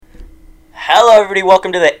everybody.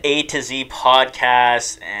 Welcome to the A to Z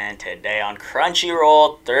podcast. And today on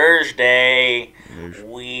Crunchyroll, Thursday,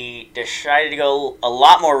 we decided to go a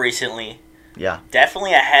lot more recently. Yeah.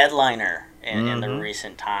 Definitely a headliner in the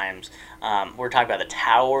recent times. We're talking about the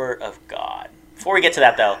Tower of God. Before we get to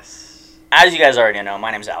that, though, as you guys already know,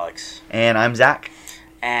 my name's Alex. And I'm Zach.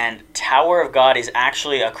 And Tower of God is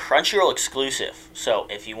actually a Crunchyroll exclusive. So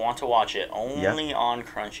if you want to watch it, only on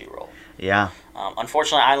Crunchyroll. Yeah.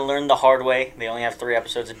 Unfortunately, I learned the hard way. They only have 3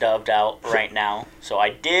 episodes dubbed out right now. So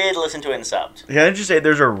I did listen to it in subs. Can I just say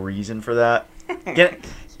there's a reason for that? Yes.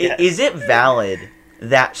 Is it valid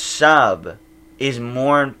that sub is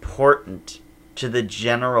more important to the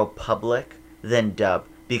general public than dub?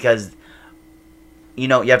 Because, you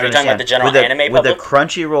know, you have to understand. Are you talking about the general anime with public? the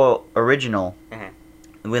Crunchyroll original,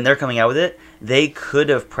 when they're coming out with it, they could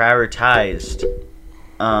have prioritized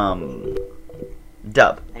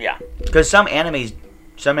dub. Yeah. Because some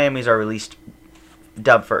animes are released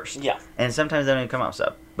dub first. Yeah. And sometimes they don't even come out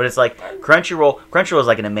sub. But it's like Crunchyroll is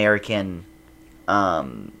like an American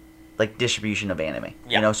like distribution of anime.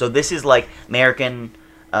 Yeah. You know, so this is like American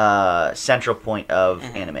central point of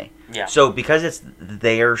anime. Yeah. So because it's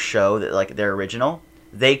their show, that like their original,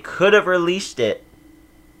 they could have released it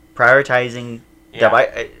prioritizing dub.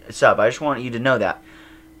 Sub. I just want you to know that.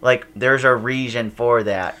 Like, there's a reason for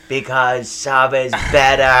that. Because sub is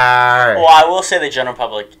better. Well, I will say the general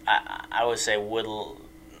public, I would say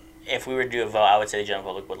if we were to do a vote, I would say the general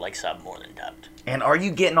public would like sub more than dubbed. And are you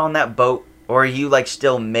getting on that boat? Or are you, like,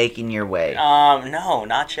 still making your way? No,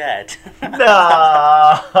 not yet.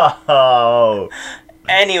 No!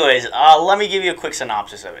 Anyways, let me give you a quick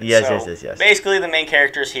synopsis of it. Yes. Basically, the main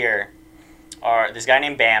characters here are this guy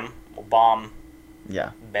named Bam, or Bomb.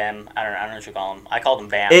 Yeah. Bam. I don't know what you call him. I called him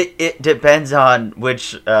Bam. It depends on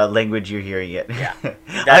which language you're hearing it. Yeah.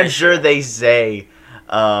 I'm sure they say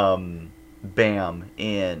Bam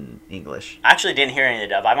in English. I actually didn't hear any of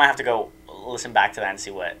the dub. I might have to go listen back to that and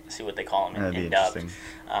see what they call him in dub.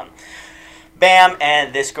 Bam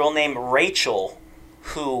and this girl named Rachel,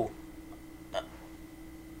 who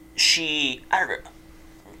she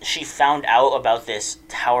found out about this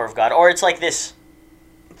Tower of God, or it's like this.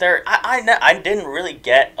 I didn't really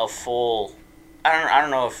get a full. I don't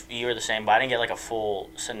know if you were the same, but I didn't get like a full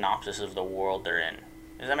synopsis of the world they're in.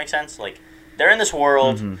 Does that make sense? Like, they're in this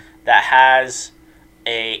world that has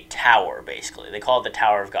a tower. Basically, they call it the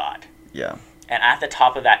Tower of God. Yeah. And at the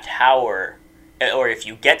top of that tower, or if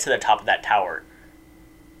you get to the top of that tower,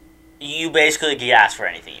 you basically can ask for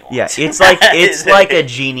anything you want. Yeah, it's like a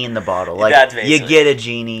genie in the bottle. Like, you get a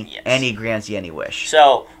genie, and he grants you any wish.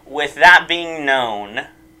 So, with that being known,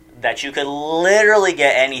 that you could literally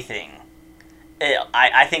get anything,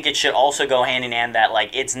 I think it should also go hand in hand that,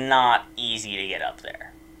 like, it's not easy to get up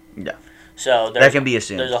there. Yeah. So that can be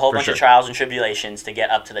assumed. There's a whole bunch of trials and tribulations to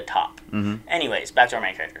get up to the top. Anyways, back to our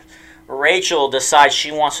main characters. Rachel decides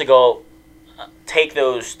she wants to go take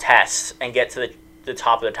those tests and get to the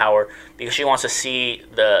top of the tower because she wants to see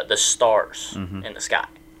the stars in the sky.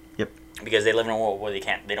 Yep. Because they live in a world where they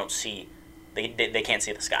can't see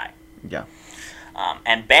the sky. Yeah.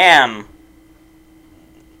 And Bam,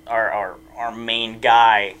 our main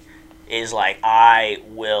guy, is like, I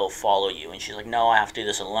will follow you, and she's like, no, I have to do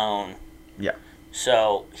this alone. Yeah.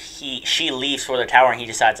 So she leaves for the tower, and he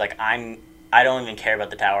decides, like, I don't even care about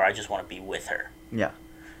the tower. I just want to be with her. Yeah.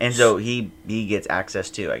 And so he gets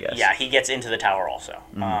access too, I guess. Yeah, he gets into the tower also.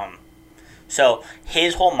 So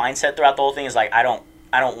his whole mindset throughout the whole thing is like, I don't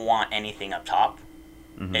want anything up top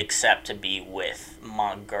except to be with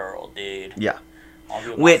my girl, dude. Yeah. I'll be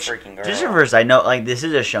with Which, my freaking girl. just for first, I know, like, this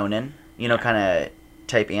is a shonen, kind of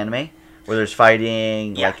type anime where there's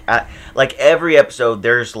fighting. Yeah. Like every episode,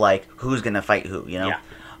 there's like who's gonna fight who, Yeah.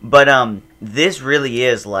 But this really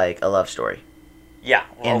is like a love story. Yeah.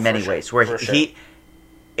 Well, in many ways, where he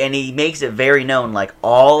makes it very known, like,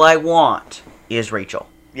 all I want is Rachel.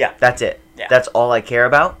 Yeah. That's it. Yeah. That's all I care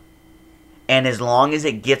about. And as long as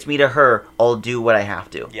it gets me to her, I'll do what I have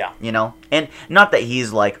to. Yeah. And not that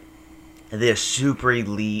he's like this super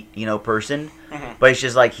elite, person, but it's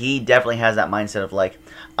just like he definitely has that mindset of like,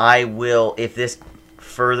 I will, if this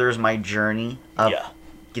furthers my journey of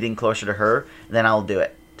getting closer to her, then I'll do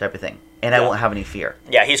it, type of thing. And I won't have any fear.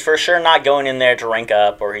 Yeah, he's for sure not going in there to rank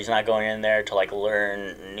up, or he's not going in there to, like,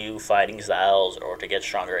 learn new fighting styles or to get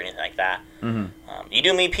stronger or anything like that. You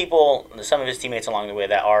do meet people, some of his teammates along the way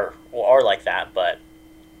that are like that, but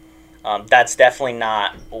that's definitely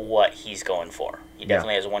not what he's going for. He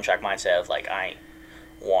definitely has a one-track mindset of, like, I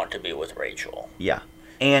want to be with Rachel. Yeah.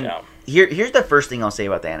 And here's the first thing I'll say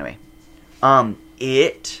about the anime.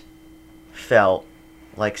 It felt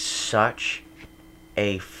like such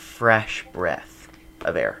a fresh breath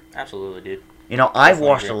of air. Absolutely, dude. You know, I've Definitely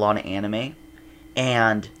watched agree. a lot of anime,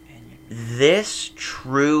 and this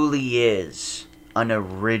truly is an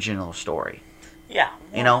original story. Yeah,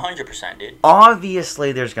 100%, You know? dude.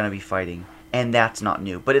 Obviously, there's going to be fighting, and that's not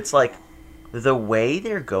new. But it's like, the way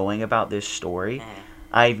they're going about this story,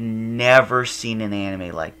 I've never seen an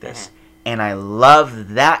anime like this. And I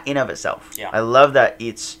love that in of itself. Yeah. I love that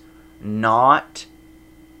it's not,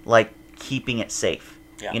 like, keeping it safe.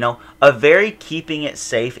 Yeah. You know? A very keeping it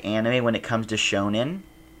safe anime when it comes to shonen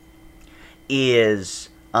is,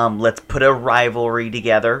 let's put a rivalry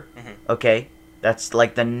together, okay? That's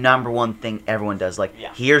like the number one thing everyone does. Like,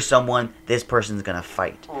 here's someone, this person's gonna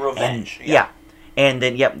fight. Revenge. And, and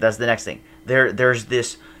then, that's the next thing. There's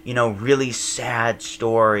this, you know, really sad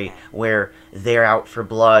story where they're out for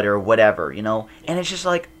blood or whatever, you know? And it's just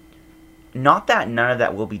like, not that none of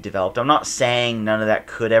that will be developed. I'm not saying none of that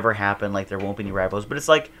could ever happen, like there won't be any rivals, but it's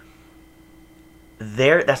like,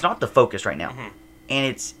 that's not the focus right now.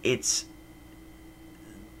 And it's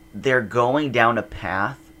they're going down a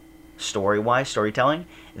path, storytelling,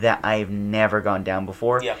 that I've never gone down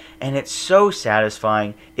before. Yeah. And it's so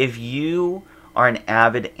satisfying. If you are an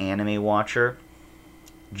avid anime watcher,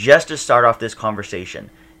 just to start off this conversation,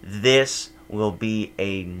 this will be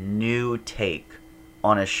a new take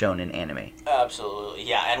on a shonen anime. Absolutely,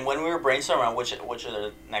 yeah. And when we were brainstorming on which are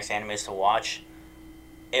the next animes to watch,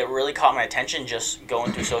 it really caught my attention just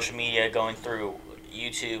going through social media, going through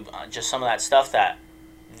YouTube, just some of that stuff that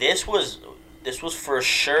this was for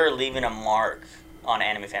sure leaving a mark on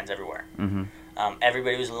anime fans everywhere.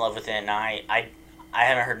 Everybody was in love with it, and I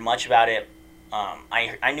haven't heard much about it.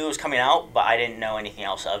 I knew it was coming out, but I didn't know anything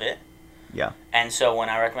else of it. Yeah. And so when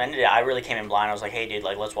I recommended it, I really came in blind. I was like, hey, dude,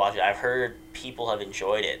 like, let's watch it. I've heard people have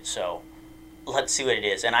enjoyed it, so let's see what it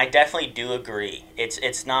is. And I definitely do agree.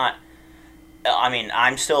 It's not... I mean,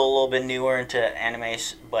 I'm still a little bit newer into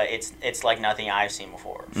animes, but it's like nothing I've seen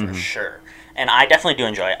before, for sure. And I definitely do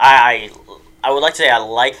enjoy it. I would like to say I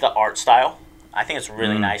like the art style. I think it's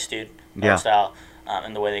really nice, dude. The art style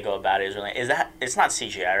and the way they go about it is really... It's not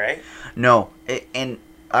CGI, right? No. And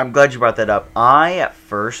I'm glad you brought that up. At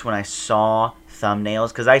first, when I saw thumbnails,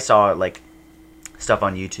 because I saw, like, stuff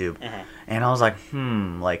on YouTube, and I was like,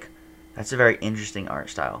 like, that's a very interesting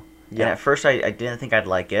art style. Yeah. And at first, I didn't think I'd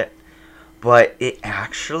like it. But it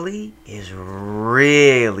actually is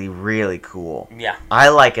really, really cool. Yeah. I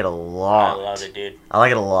like it a lot. I love it, dude. I like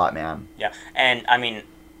it a lot, man. Yeah. And, I mean,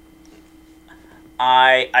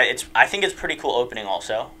 I think it's pretty cool opening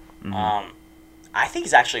also. I think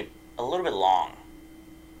it's actually a little bit long.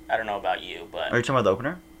 I don't know about you, but... Are you talking about the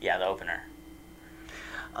opener? Yeah, the opener.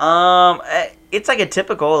 It's like a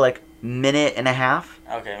typical, like, minute and a half.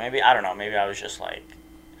 Okay, maybe, I don't know. Maybe I was just like...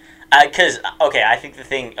 Because, okay, I think the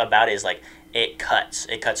thing about it is, like, it cuts.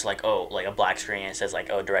 It cuts, like, like a black screen. And it says, like,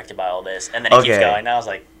 directed by all this. And then it keeps going. And I was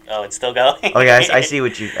like, oh, it's still going? Okay, I see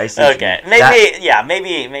what you... Okay,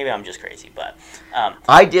 maybe I'm just crazy, but...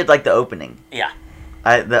 I did like the opening. Yeah.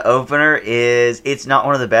 The opener is... It's not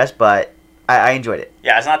one of the best, but I enjoyed it.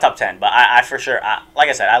 Yeah, it's not top 10, but I for sure... like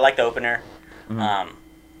I said, I like the opener. And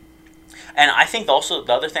I think also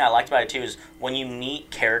the other thing I liked about it, too, is when you meet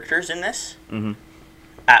characters in this...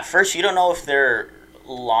 At first, you don't know if they're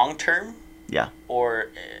long-term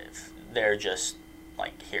or if they're just,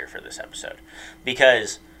 like, here for this episode.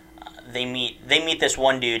 Because they meet this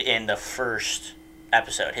one dude in the first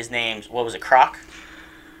episode. His name's, what was it, Croc?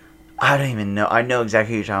 I don't even know. I know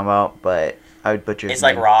exactly who you're talking about, but I would butcher his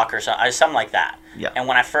name. It's like Rock or something like that. Yeah. And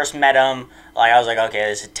when I first met him, like, I was like, okay,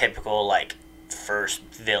 this is a typical, like, first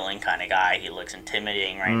villain kind of guy. He looks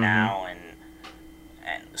intimidating right now,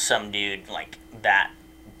 and some dude, like, that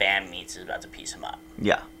Bam meets is about to piece him up.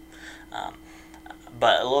 Yeah.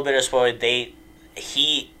 But a little bit of spoiler,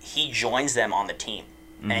 he joins them on the team,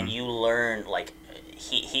 and you learn, like,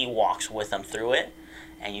 he walks with them through it,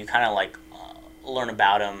 and you kind of, like, learn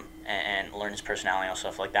about him and learn his personality and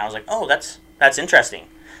stuff like that. I was like, oh, that's interesting.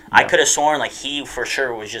 Yeah. I could have sworn, like, he for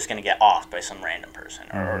sure was just going to get off by some random person,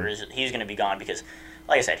 or he's going to be gone because,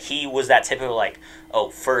 like I said, he was that typical, like,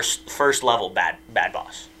 first level bad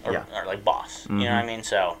boss, or like boss. You know what I mean?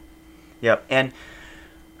 So. Yep, and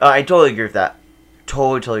I totally agree with that.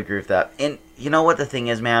 Totally agree with that. And you know what the thing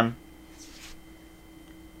is, man?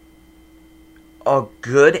 A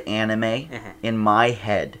good anime, in my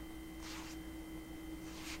head,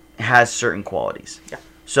 has certain qualities. Yeah.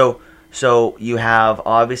 So you have,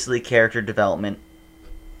 obviously, character development,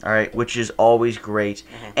 all right, which is always great.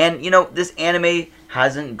 And, you know, this anime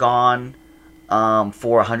hasn't gone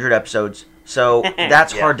for 100 episodes, so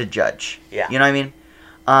that's hard to judge. Yeah. You know what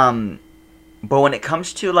I mean? But when it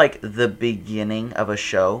comes to like the beginning of a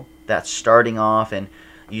show that's starting off and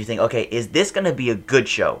you think, okay, is this going to be a good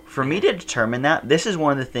show? For me to determine that, this is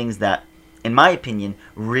one of the things that, in my opinion,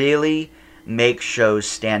 really makes shows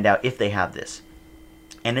stand out if they have this.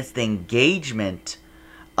 And it's the engagement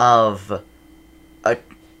of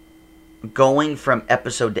going from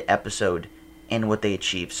episode to episode and what they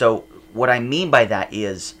achieve. So what I mean by that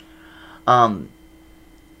is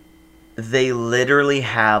they literally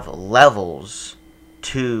have levels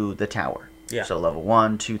to the tower. Yeah. So level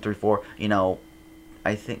 1, 2, 3, 4, you know,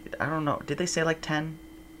 I don't know. Did they say like 10?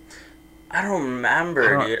 I don't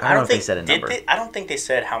remember, dude. I don't know if they said a number. I don't think they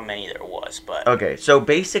said how many there was, but Okay, so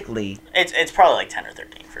basically it's probably like 10 or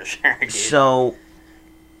 13 for sure, dude. So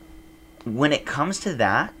when it comes to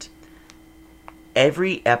that,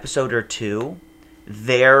 every episode or two,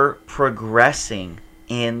 they're progressing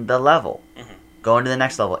in the level, going to the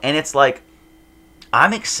next level. And it's like,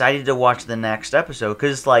 I'm excited to watch the next episode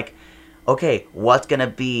because it's like, okay, what's going to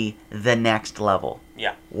be the next level?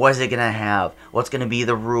 Yeah. What is it going to have? What's going to be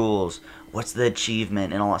the rules? What's the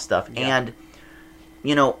achievement and all that stuff? Yeah. And,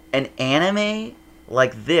 you know, an anime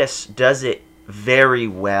like this does it very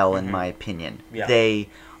well, in my opinion. Yeah. They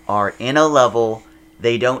are in a level.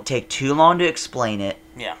 They don't take too long to explain it.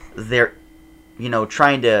 Yeah. They're, you know,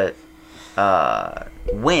 trying to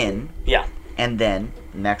win. Yeah. And then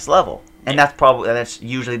next level. And that's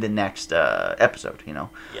usually the next episode, you know.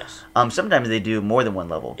 Yes. Sometimes they do more than one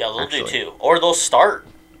level. Yeah, they'll actually. do 2. Or they'll start.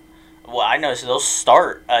 Well, I noticed they'll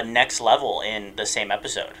start a next level in the same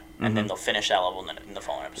episode. And then they'll finish that level in the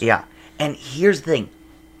following episode. Yeah. And here's the thing.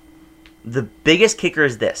 The biggest kicker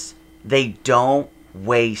is this. They don't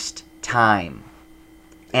waste time.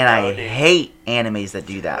 And I hate animes that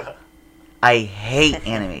do that. I hate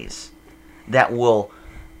animes that will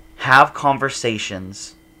have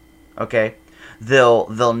conversations. Okay?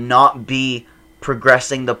 They'll not be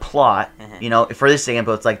progressing the plot. You know, for this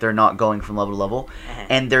example, it's like they're not going from level to level.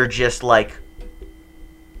 And they're just like...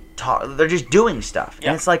 they're just doing stuff. Yeah.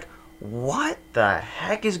 And it's like, what the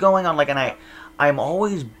heck is going on? Like, and I'm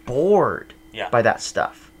always bored by that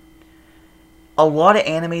stuff. A lot of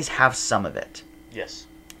animes have some of it. Yes.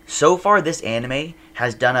 So far, this anime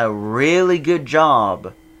has done a really good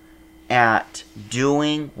job at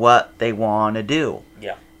doing what they want to do.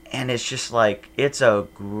 Yeah. And it's just like, it's a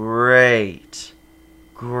great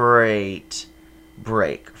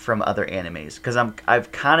break from other animes. Because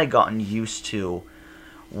I've kind of gotten used to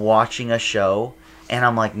watching a show, and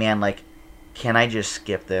I'm like, man, like, can I just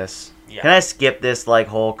skip this? Yeah. Can I skip this, like,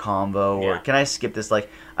 whole combo? Or Yeah. can I skip this, like,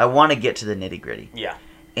 I want to get to the nitty-gritty. Yeah.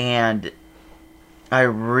 And I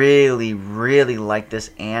really, really like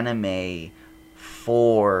this anime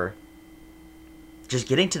for just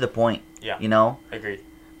getting to the point. Yeah. You know? Agreed.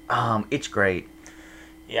 It's great.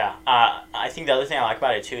 Yeah. I think the other thing I like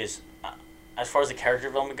about it, too, is as far as the character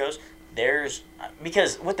development goes,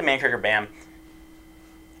 because with the main character, Bam,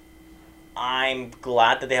 I'm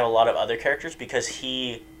glad that they have a lot of other characters because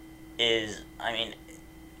he is,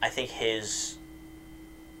 I think his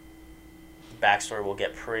backstory will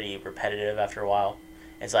get pretty repetitive after a while.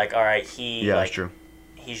 It's like, all right, that's true.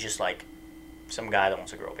 He's just like some guy that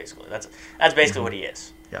wants a girl, basically. That's basically what he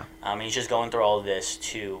is. Yeah. He's just going through all of this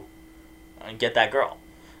to get that girl.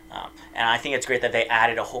 And I think it's great that they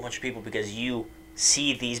added a whole bunch of people because you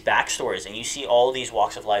see these backstories and you see all these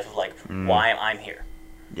walks of life of like why I'm here.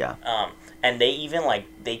 Yeah. And they even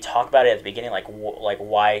they talk about it at the beginning, like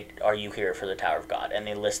why are you here for the Tower of God? And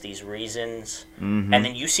they list these reasons, and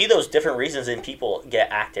then you see those different reasons and people get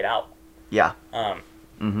acted out. Yeah.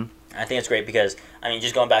 I think it's great because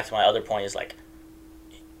just going back to my other point is like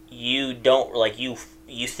you don't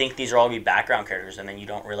you think these are all be background characters, and then you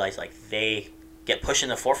don't realize like they get pushed in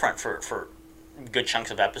the forefront for good chunks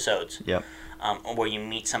of episodes. Yep. Where you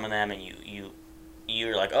meet some of them and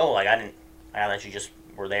you're like, oh, like I thought you just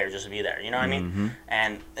were there just to be there, you know what I mean?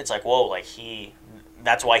 And it's like, whoa, like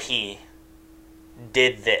that's why he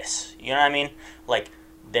did this, you know what I mean? Like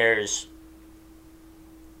there's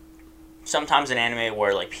sometimes in anime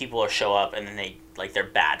where like people show up and then they're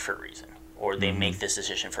bad for a reason or they make this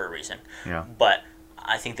decision for a reason. Yeah. But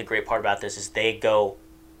I think the great part about this is they go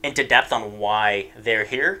into depth on why they're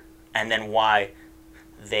here and then why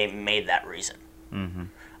they made that reason. And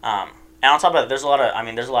on top of that, there's a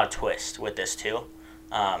lot of twist with this too,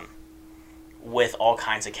 with all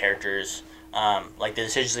kinds of characters, like the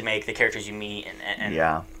decisions they make, the characters you meet,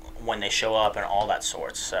 and when they show up, and all that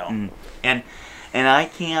sorts. So and I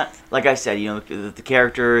can't, like I said, you know, the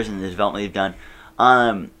characters and the development they've done.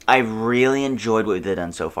 I've really enjoyed what they've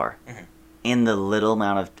done so far. In the little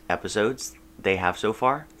amount of episodes they have so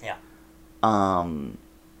far. Yeah.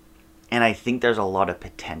 and I think there's a lot of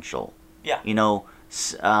potential. Yeah. You know,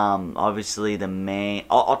 obviously the main.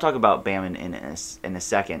 I'll talk about Bam in a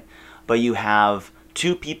second, but you have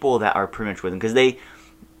two people that are pretty much with him because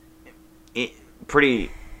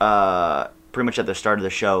pretty much at the start of the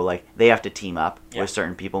show, like they have to team up with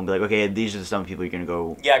certain people and be like, okay, these are some people you're gonna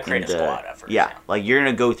go. Yeah, create a squad at first. Yeah, like you're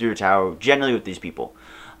gonna go through the tower generally with these people,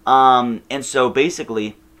 and so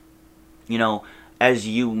basically, you know, as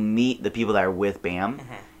you meet the people that are with Bam,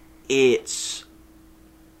 it's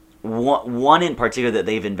one in particular that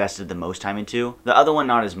they've invested the most time into. The other one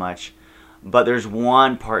not as much, but there's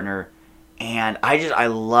one partner, and I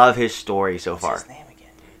love his story so far. What's his name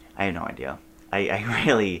again, dude? I have no idea.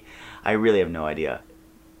 I really have no idea.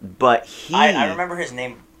 But I remember his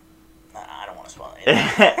name. I don't want to spoil it.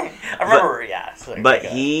 I remember, but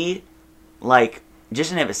he, like,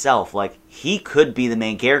 just in and of itself, like, he could be the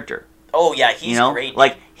main character. Oh, yeah, he's great.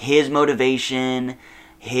 Like, his motivation,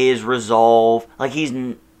 his resolve, like, he's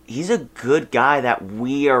a good guy that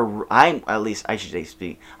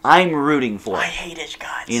I'm rooting for. I hate his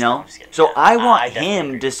guts. You know? So I want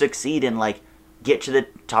him to succeed and, like, get to the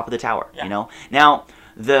top of the tower, you know? Now,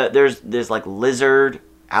 there's this, like, lizard,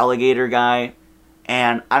 alligator guy,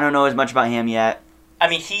 and I don't know as much about him yet. I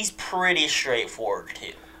mean, he's pretty straightforward,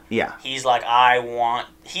 too. Yeah. He's like, I want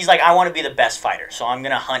to be the best fighter, so I'm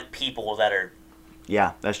going to hunt people that are...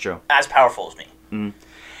 Yeah, that's true. As powerful as me. Mm.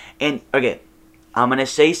 And, okay, I'm going to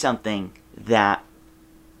say something that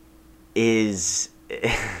is...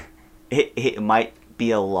 it might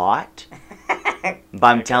be a lot, but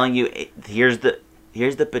I'm telling you, here's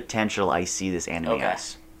the potential I see this anime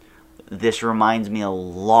as. This reminds me a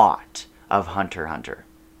lot of Hunter x Hunter.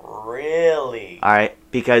 Really? Alright,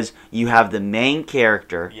 because you have the main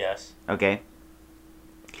character. Yes. Okay?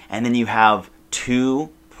 And then you have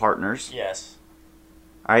two partners. Yes.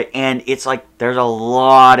 Alright, and it's like there's a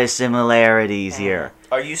lot of similarities here.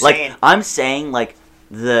 Are you saying... Like, I'm saying, like,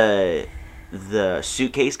 the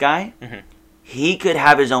suitcase guy, he could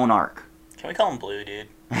have his own arc. Can we call him Blue, dude?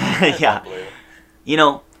 Yeah. Blue. You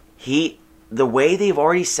know, the way they've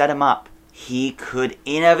already set him up, he could,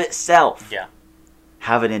 in of itself,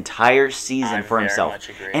 have an entire season for himself. Much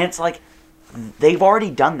agree. And it's like, they've already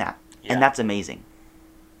done that. And that's amazing.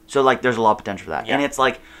 So, like, there's a lot of potential for that. And it's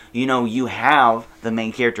like, you know, you have the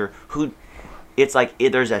main character who, it's like,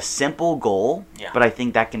 there's a simple goal, but I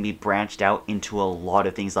think that can be branched out into a lot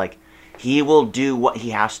of things. Like, he will do what he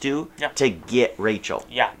has to get Rachel.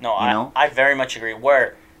 Yeah, no, I very much agree.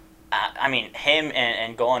 Where, I mean, him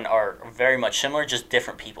and Gohan are very much similar, just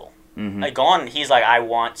different people. Like, Gohan, he's like, I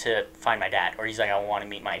want to find my dad. Or he's like, I want to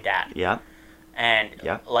meet my dad. Yeah.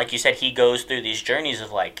 And, like you said, he goes through these journeys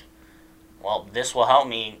of, like, well, this will help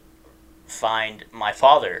me find my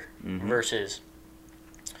father. Versus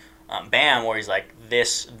Bam, where he's like,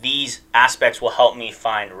 these aspects will help me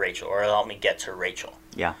find Rachel. Or help me get to Rachel.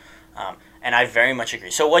 Yeah. And I very much agree.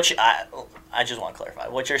 So I just want to clarify.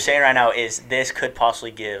 What you're saying right now is this could possibly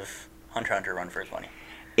give Hunter x Hunter a run for his money.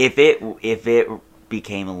 If it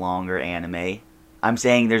became a longer anime, I'm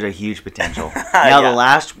saying there's a huge potential. Now, the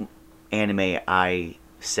last anime I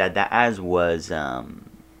said that as was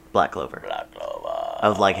Black Clover. Black Clover.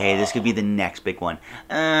 Of like, hey, this could be the next big one.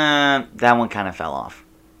 That one kind of fell off.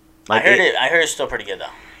 Like, I heard it's still pretty good, though.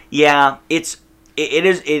 Yeah, it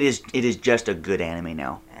is just a good anime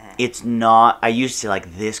now. It's not... I used to say,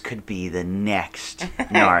 like, this could be the next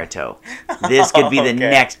Naruto. This could be the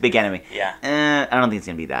next big anime. Yeah. I don't think it's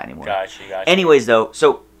going to be that anymore. Gotcha. Anyways, though,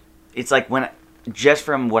 so it's like just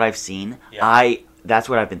from what I've seen, that's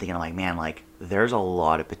what I've been thinking. I'm like, man, like, there's a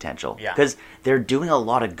lot of potential. Yeah. Because they're doing a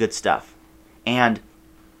lot of good stuff. And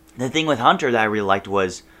the thing with Hunter that I really liked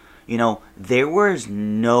was, you know, there was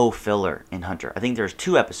no filler in Hunter. I think there's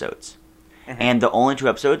 2 episodes. And the only 2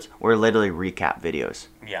 episodes were literally recap videos.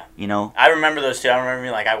 Yeah. You know? I remember those 2. I remember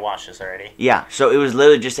being like, I watched this already. Yeah. So it was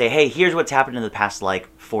literally just say, hey, here's what's happened in the past, like,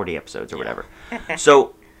 40 episodes or whatever.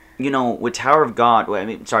 So, you know, with Tower of God,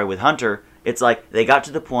 with Hunter, it's like they got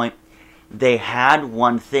to the point, they had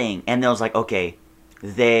one thing, and it was like, okay,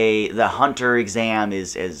 the Hunter exam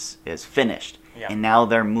is finished. Yeah. And now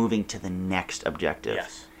they're moving to the next objective.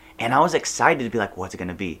 Yes. And I was excited to be like, what's it going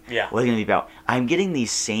to be? Yeah. What's it going to be about? I'm getting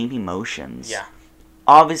these same emotions. Yeah.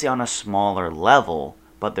 Obviously on a smaller level,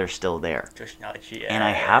 but they're still there. Just not yet. And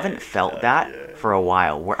I haven't felt that for a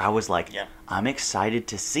while, where I was like, I'm excited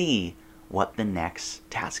to see what the next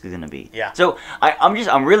task is going to be. Yeah. So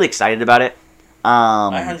I'm really excited about it.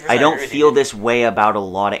 I don't feel this way about a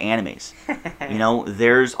lot of animes. You know,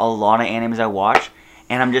 there's a lot of animes I watch,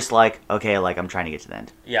 and I'm just like, okay, like, I'm trying to get to the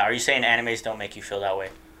end. Yeah, are you saying animes don't make you feel that way?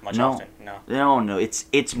 much often. No.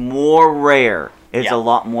 It's more rare. It's Yeah. a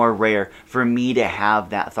lot more rare for me to have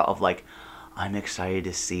that thought of like, I'm excited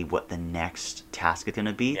to see what the next task is going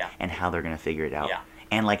to be and how they're going to figure it out. Yeah.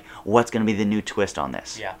 And like, what's going to be the new twist on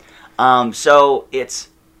this. Yeah. So it's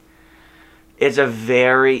a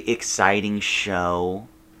very exciting show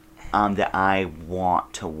that I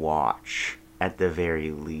want to watch at the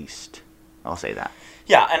very least. I'll say that.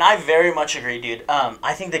 Yeah, and I very much agree, dude.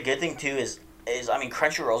 I think the good thing too is I mean,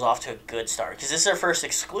 Crunchyroll's off to a good start because this is their first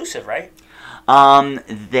exclusive, right?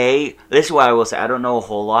 This is what I will say. I don't know a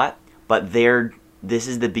whole lot, but this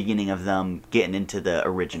is the beginning of them getting into the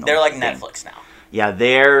original. They're like thing. Netflix now. Yeah,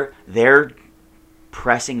 they're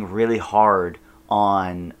pressing really hard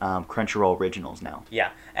on Crunchyroll originals now. Yeah,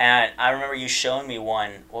 and I remember you showing me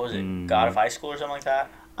one. What was it? God of High School or something like that.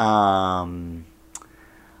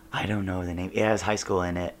 I don't know the name. It has high school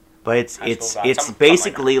in it, but it's something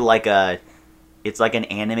basically like an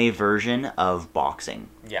anime version of boxing.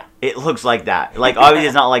 Yeah. It looks like that. Like, obviously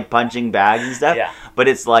it's not like punching bags and stuff. Yeah. But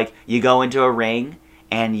it's like you go into a ring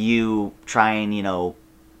and you try and,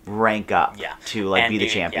 rank up to like be the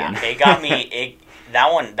champion. Yeah, it got me.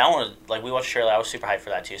 That one was like, we watched the trailer. I was super hyped for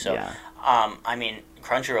that too. So, I mean,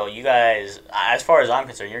 Crunchyroll, you guys, as far as I'm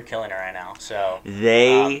concerned, you're killing it right now. So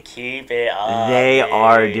they keep it up. They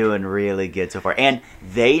are doing really good so far, and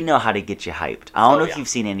they know how to get you hyped. I don't know if you've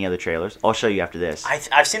seen any other trailers. I'll show you after this.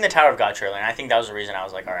 I've seen the Tower of God trailer, and I think that was the reason I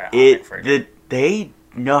was like, all right, I'm in for it. They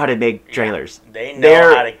know how to make trailers. Yeah, they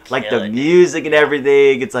know how to kill like the music and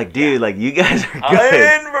everything. It's like, dude, like you guys are good. I'm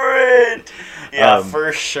in for it. Yeah,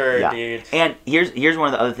 for sure, dude. And here's one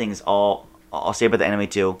of the other things I'll say about the anime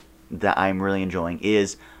too that I'm really enjoying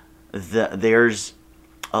is there's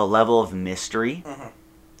a level of mystery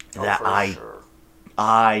that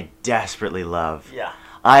I desperately love. Yeah.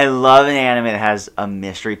 I love an anime that has a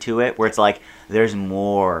mystery to it where it's like there's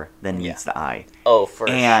more than meets the eye. Oh, for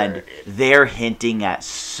sure. And they're hinting at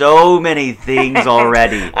so many things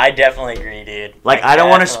already. I definitely agree, dude. Like, I don't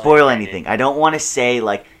want to spoil anything. I don't want to say,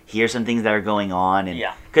 like, here's some things that are going on. And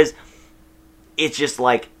because it's just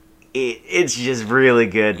like, it's just really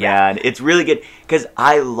good, man. It's really good. Because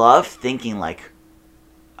I love thinking, like,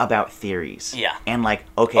 about theories. Yeah. And like,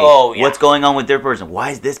 okay, what's going on with their person? Why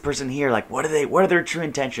is this person here? Like, what are their true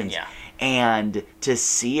intentions? Yeah. And to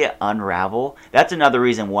see it unravel, that's another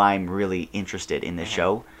reason why I'm really interested in this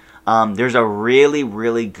show. There's a really,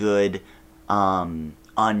 really good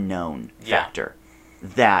unknown factor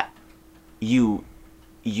that even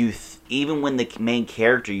when the main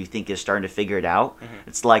character you think is starting to figure it out,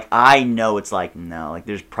 it's like, I know it's like, no, like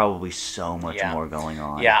there's probably so much more going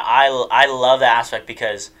on. Yeah, I love that aspect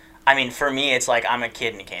because, I mean, for me, it's like I'm a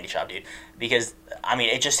kid in a candy shop, dude. Because, I mean,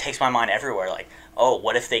 it just takes my mind everywhere. Like, oh,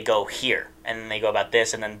 what if they go here? And then they go about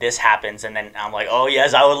this, and then this happens, and then I'm like, oh,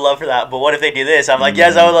 yes, I would love for that. But what if they do this? I'm like,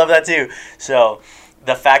 yes, I would love that too. So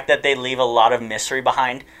the fact that they leave a lot of mystery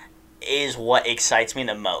behind is what excites me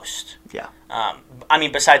the most. Yeah. I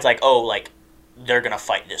mean, besides like, oh, like they're gonna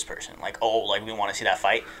fight this person. Like, oh, like we want to see that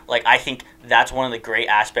fight. Like, I think that's one of the great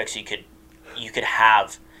aspects you could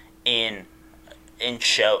have in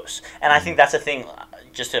shows. And I think that's the thing.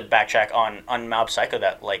 Just to backtrack on Mob Psycho,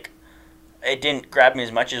 that like it didn't grab me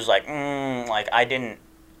as much as like I didn't.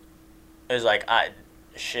 It was like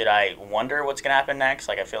should I wonder what's gonna happen next?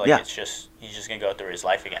 Like, I feel like it's just he's just gonna go through his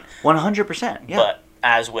life again. 100%. Yeah. But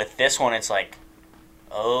as with this one, it's like,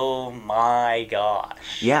 oh my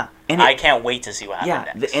gosh. Yeah. And I can't wait to see what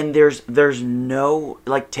happens next. And there's no,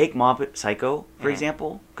 like, take Mob Psycho, for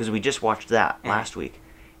example, because we just watched that last week.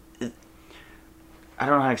 I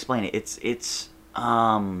don't know how to explain it. It's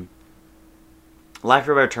lack of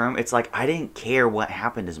a better term, it's like I didn't care what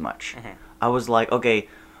happened as much. I was like, okay,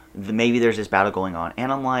 maybe there's this battle going on.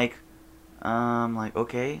 And I'm like,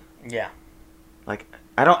 okay. Yeah. Like,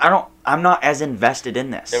 I'm not as invested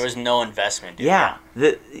in this. There was no investment, dude. Yeah.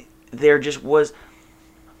 There just was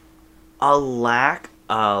a lack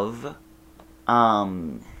of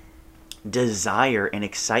desire and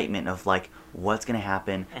excitement of, like, what's going to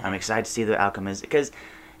happen. I'm excited to see the outcome is, because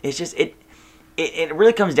it's just, it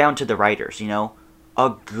really comes down to the writers, you know?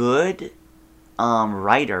 A good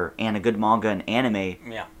writer and a good manga and anime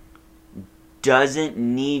doesn't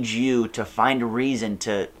need you to find a reason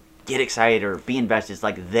to get excited or be invested. It's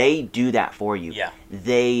like they do that for you. Yeah.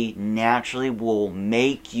 They naturally will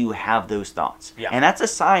make you have those thoughts. Yeah. And that's a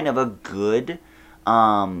sign of a good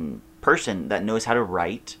person that knows how to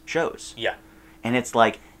write shows. Yeah. And it's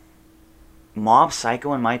like Mob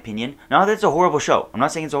Psycho, in my opinion, no, that's a horrible show. I'm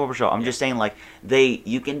not saying it's a horrible show. I'm just saying, like,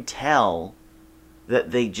 you can tell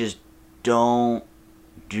that they just don't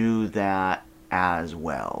do that as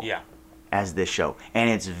well. Yeah. as this show, and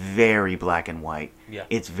it's very black and white. Yeah.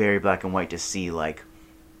 It's very black and white to see, like,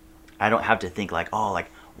 I don't have to think like, oh, like,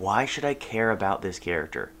 why should I care about this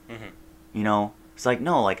character? Mm-hmm. You know, it's like,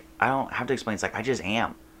 no, like, I don't have to explain. It's like, I just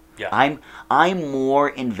am. Yeah. I'm more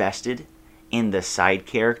invested in the side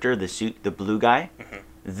character, the blue guy,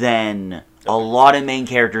 than a lot of main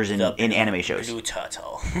characters in anime shows. Blue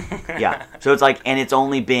turtle. Yeah. So it's like, and it's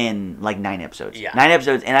only been like 9 episodes. Yeah. 9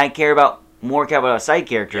 episodes, and I care about a side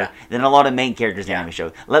character than a lot of main characters in anime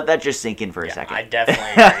shows. Let that just sink in for a second. I definitely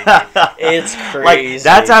agree. It's crazy.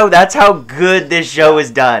 Like, that's how good this show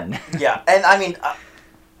is done. Yeah, and I mean,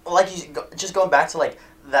 just going back to like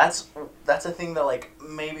that's a thing that like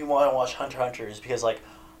made me want to watch Hunter x Hunter is because like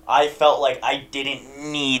I felt like I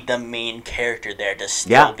didn't need the main character there to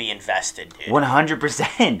still be invested, dude.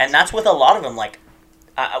 100%. And that's with a lot of them. Like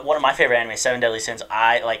one of my favorite anime, Seven Deadly Sins.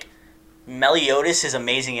 I like. Meliodas is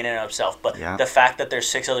amazing in and of itself, but the fact that there's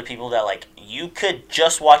 6 other people that like you could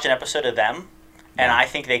just watch an episode of them, and I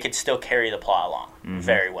think they could still carry the plot along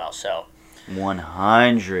very well. So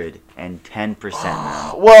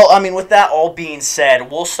 110%. Well, I mean, with that all being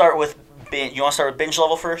said, we'll start with binge. You want to start with binge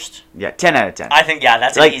level first? Yeah, 10 out of 10. I think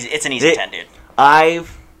that's like, it's an easy 10, dude. I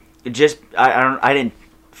didn't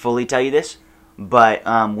fully tell you this, but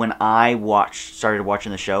when I started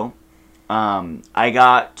watching the show. I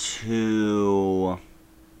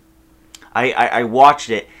watched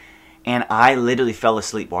it, and I literally fell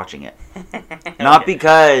asleep watching it. Not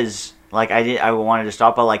because like I wanted to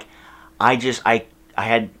stop, but like I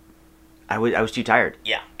was too tired.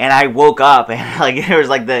 Yeah. And I woke up, and like it was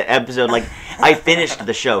like the episode, like I finished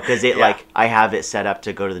the show because like I have it set up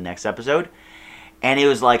to go to the next episode. And it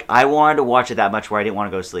was like, I wanted to watch it that much where I didn't want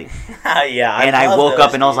to go to sleep. And I woke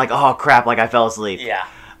up, and I was like, oh crap, like I fell asleep. Yeah.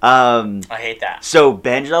 I hate that. So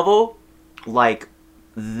binge level, like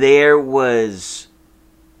I was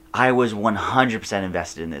 100%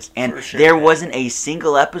 invested in this, and there wasn't a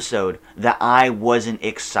single episode that I wasn't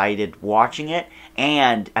excited watching it.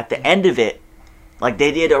 And at the end of it, like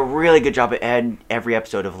they did a really good job at every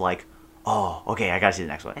episode of like, oh, okay, I gotta see the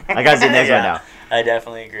next one. I gotta see the next one now. I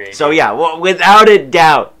definitely agree. So yeah, well, without a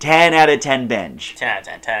doubt, 10 out of 10 binge. 10 out of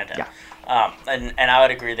 10. 10 out of 10. Yeah. And I would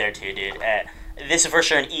agree there too, dude. This is for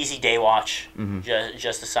sure an easy day watch,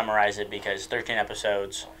 just to summarize it, because 13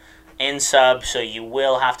 episodes in sub, so you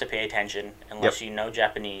will have to pay attention. Unless you know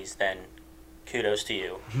Japanese, then kudos to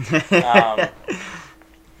you.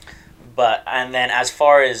 And then as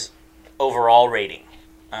far as overall rating,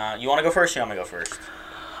 you want to go first or you want me to go first?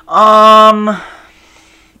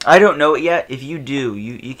 I don't know it yet. If you do,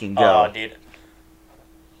 you can go. Oh, dude.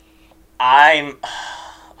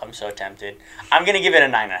 I'm so tempted. I'm going to give it a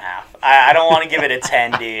 9.5. I don't want to give it a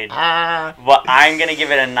 10, dude. But I'm going to give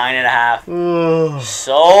it a 9.5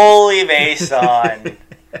 solely based on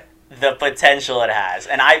the potential it has.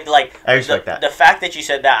 And I respect that. The fact that you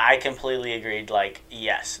said that, I completely agreed. Like,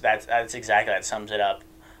 yes, that's exactly, that sums it up.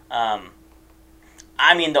 I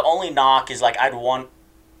mean, the only knock is like I'd want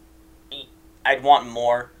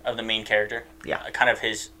more of the main character. Yeah. Kind of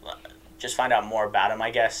just find out more about him, I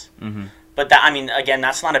guess. Mm-hmm. But that, I mean, again,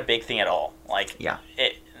 that's not a big thing at all. Like,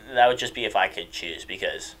 that would just be if I could choose,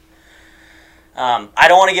 because I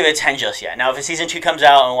don't want to give it a 10 just yet. Now, if season 2 comes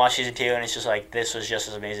out and we'll watch season 2 and it's just like, this was just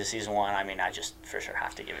as amazing as season 1, I mean, I just for sure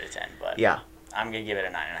have to give it a 10. But yeah, I'm gonna give it a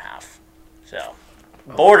 9.5. So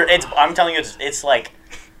I'm telling you, it's like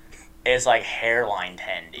hairline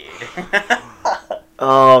 10, dude.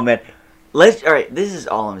 Oh man, all right. This is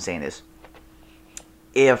all I'm saying is,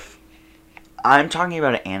 if I'm talking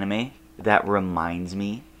about an anime that reminds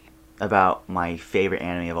me about my favorite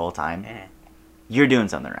anime of all time, you're doing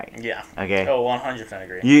something right. Yeah. Okay. Oh, 100%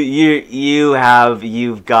 agree.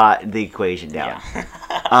 You've got the equation down. Yeah.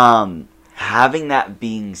 Having that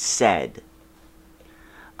being said,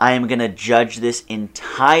 I am gonna judge this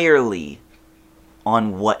entirely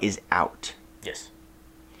on what is out. Yes.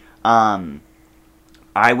 I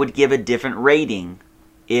would give a different rating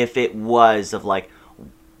if it was of like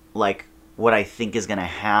what I think is gonna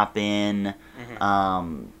happen.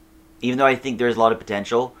 Even though I think there's a lot of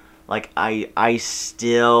potential, like I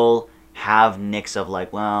still have nicks of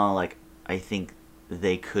like, well, like I think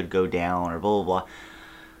they could go down or blah blah blah.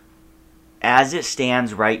 As it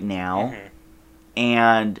stands right now,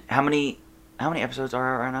 and how many episodes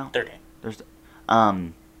are out right now?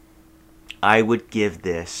 13. I would give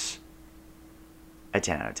this a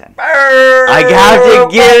 10 out of 10. I have to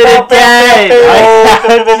give it a 10. I have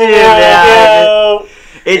to do that.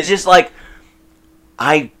 It's just like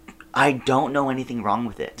I don't know anything wrong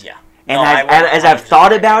with it. Yeah. And as I've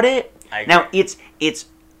thought about it, now it's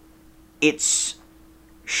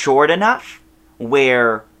short enough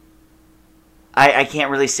where I can't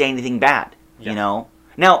really say anything bad, Yeah. you know?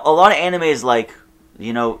 Now, a lot of anime is like,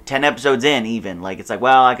 10 episodes in even. Like, it's like,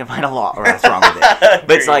 well, I can find a lot that's wrong with it.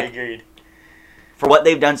 But it's like, agreed. For what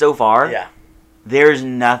they've done so far, Yeah. there's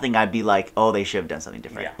nothing I'd be like, oh, they should have done something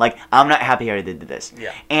different. Yeah. Like, I'm not happy how they did this.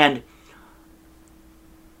 Yeah. And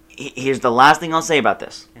here's the last thing I'll say about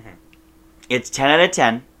this. Mm-hmm. It's 10 out of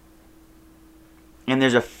 10. And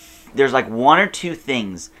there's like one or two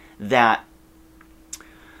things that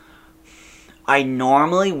I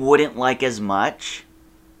normally wouldn't like as much,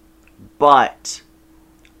 but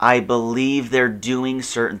I believe they're doing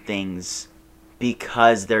certain things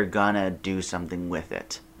because they're gonna do something with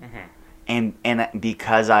it. Mm-hmm. And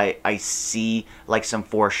because I see like some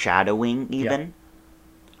foreshadowing even, yep.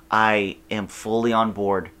 I am fully on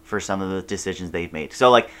board for some of the decisions they've made. So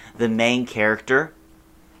like the main character,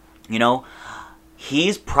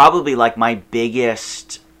 he's probably like my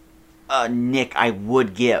biggest nick I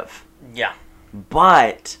would give. Yeah.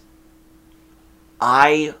 But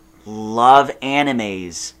I love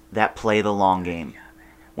animes that play the long game.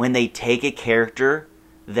 When they take a character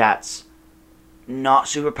that's not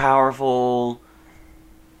super powerful,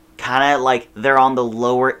 kind of like they're on the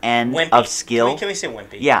lower end wimpy. of skill. Can we say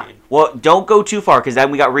wimpy? Yeah. Dude? Well, don't go too far because then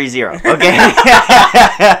we got ReZero. Okay.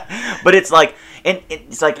 But it's like,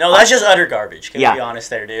 it's like no, that's just utter garbage. Can we be honest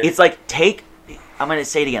there, dude? It's like I'm gonna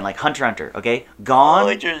say it again, like Hunter x Hunter. Okay, Gon. Oh,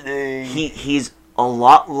 interesting. He's a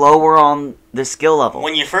lot lower on the skill level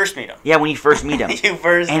when you first meet him. Yeah, when you first meet him.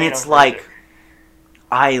 And it's like, sure.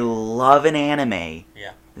 I love an anime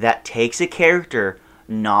that takes a character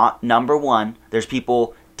not number one. There's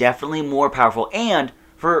people definitely more powerful, and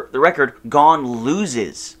for the record, Gon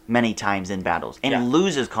loses many times in battles and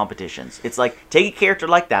loses competitions. It's like, take a character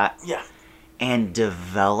like that, and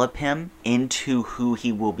develop him into who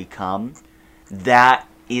he will become. That's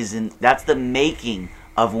the making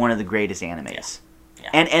of one of the greatest animes.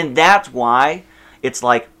 And that's why it's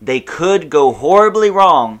like they could go horribly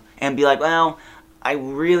wrong and be like, well, I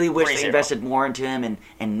really wish they invested more into him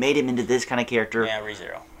and made him into this kind of character. Yeah,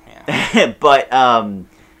 ReZero. Yeah. But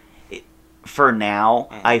for now,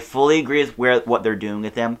 I fully agree with what they're doing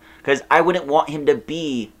with him, because I wouldn't want him to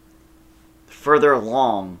be further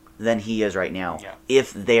along than he is right now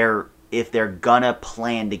if they're gonna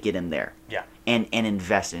plan to get him there and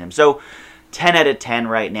invest in him. So 10 out of 10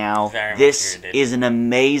 right now. This is an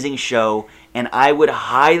amazing show, and I would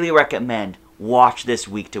highly recommend watch this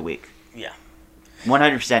week to week. Yeah.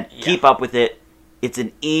 100%. Yeah. Keep up with it. It's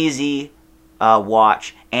an easy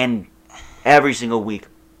watch, and every single week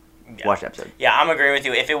watch the episode. Yeah, I'm agreeing with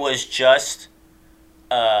you. If it was just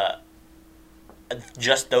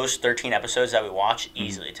those 13 episodes that we watch,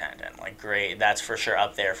 easily 10 out of 10. Like, great. That's for sure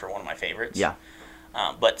up there for one of my favorites. Yeah.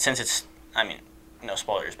 But since it's, no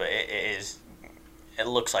spoilers, but it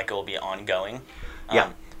looks like it will be ongoing.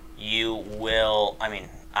 You will,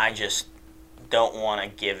 I just don't want to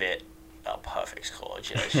give it a perfect score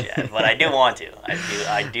just yet, but I do want to.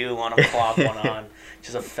 I do want to plop one on,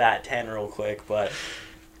 just a fat 10 real quick, but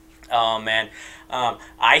oh man.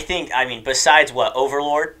 I think, besides what,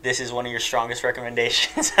 Overlord, this is one of your strongest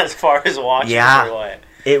recommendations as far as watching. Yeah, or what?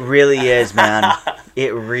 It really is, man.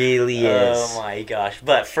 It really is. Oh my gosh.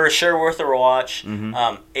 But for sure worth a watch.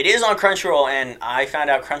 Mm-hmm. It is on Crunchyroll, and I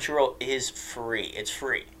found out Crunchyroll is free. It's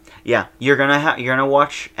free. Yeah, you're gonna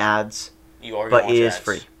watch ads, but it is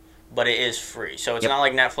free. But it is free. So it's not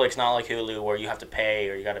like Netflix, not like Hulu, where you have to pay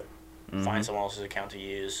or you got to find someone else's account to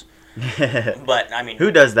use. But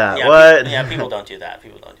who does that? Yeah, what? People don't do that.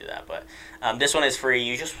 But this one is free.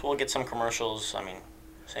 You just will get some commercials.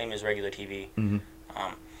 Same as regular TV. Mm-hmm.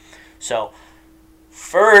 So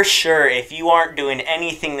for sure, if you aren't doing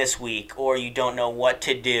anything this week or you don't know what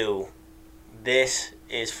to do, this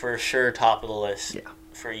is for sure top of the list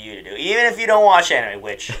for you to do. Even if you don't watch anime,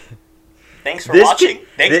 which thanks for watching.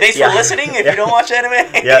 Thanks for listening if you don't watch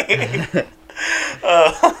anime.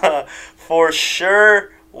 For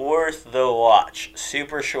sure worth the watch.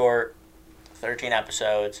 Super short, 13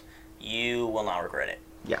 episodes. You will not regret it.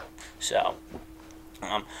 Yeah. So,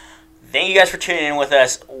 thank you guys for tuning in with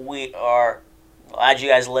us. We are glad you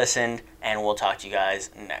guys listened, and we'll talk to you guys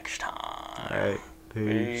next time. All right.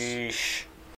 Peace.